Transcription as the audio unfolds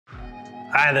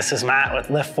Hi, this is Matt with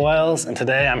eFoils, and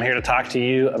today I'm here to talk to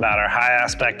you about our high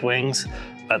aspect wings.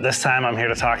 But this time I'm here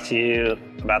to talk to you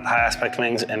about the high aspect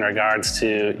wings in regards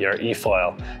to your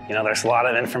eFoil. You know, there's a lot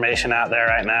of information out there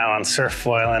right now on surf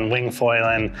foiling, wing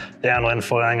foiling, downwind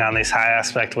foiling on these high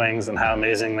aspect wings and how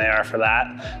amazing they are for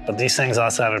that. But these things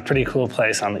also have a pretty cool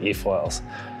place on the eFoils.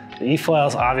 The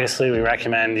eFoils, obviously, we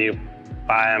recommend you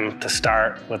buy them to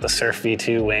start with the Surf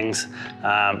V2 wings.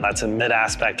 That's a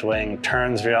mid-aspect wing,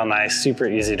 turns real nice, super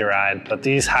easy to ride. But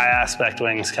these high aspect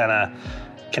wings can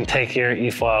take your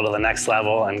eFoil to the next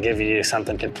level and give you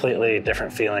something completely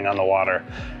different feeling on the water.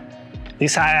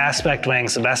 These high aspect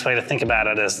wings, the best way to think about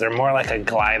it is they're more like a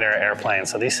glider airplane.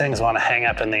 So these things want to hang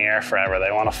up in the air forever.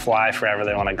 They want to fly forever.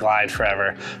 They want to glide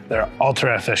forever. They're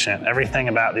ultra efficient. Everything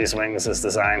about these wings is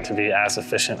designed to be as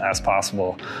efficient as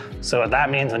possible. So what that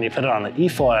means when you put it on the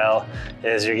eFoil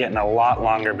is you're getting a lot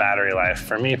longer battery life.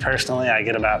 For me personally, I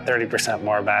get about 30%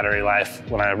 more battery life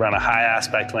when I run a high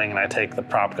aspect wing and I take the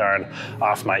prop guard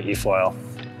off my eFoil.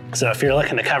 So if you're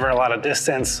looking to cover a lot of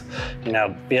distance, you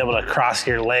know, be able to cross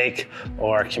your lake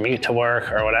or commute to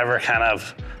work or whatever kind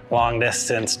of long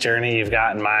distance journey you've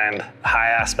got in mind, the high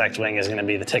aspect wing is going to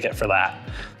be the ticket for that.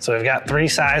 So we've got three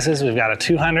sizes. We've got a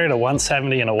 200, a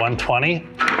 170, and a 120.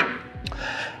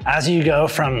 As you go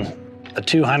from the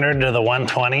 200 to the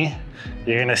 120,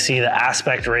 you're going to see the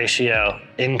aspect ratio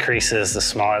increases the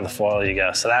smaller the foil you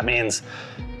go. So that means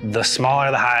the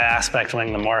smaller the high aspect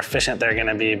wing, the more efficient they're going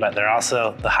to be, but they're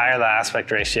also, the higher the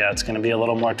aspect ratio, it's going to be a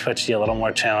little more twitchy, a little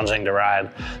more challenging to ride.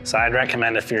 So I'd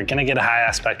recommend if you're going to get a high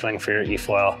aspect wing for your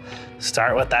eFoil,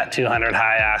 start with that 200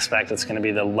 high aspect. It's going to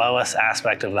be the lowest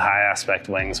aspect of the high aspect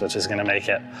wings, which is going to make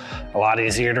it a lot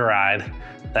easier to ride.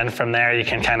 Then from there, you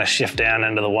can kind of shift down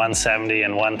into the 170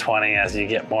 and 120 as you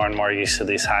get more and more used to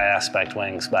these high aspect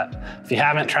wings. But if you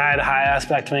haven't tried a high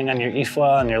aspect wing on your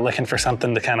eFoil and you're looking for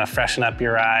something to kind of freshen up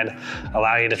your ride,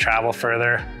 allow you to travel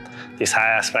further, these high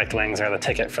aspect wings are the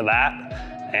ticket for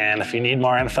that. And if you need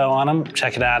more info on them,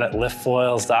 check it out at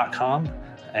eFoils.com,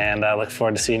 and I look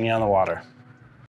forward to seeing you on the water.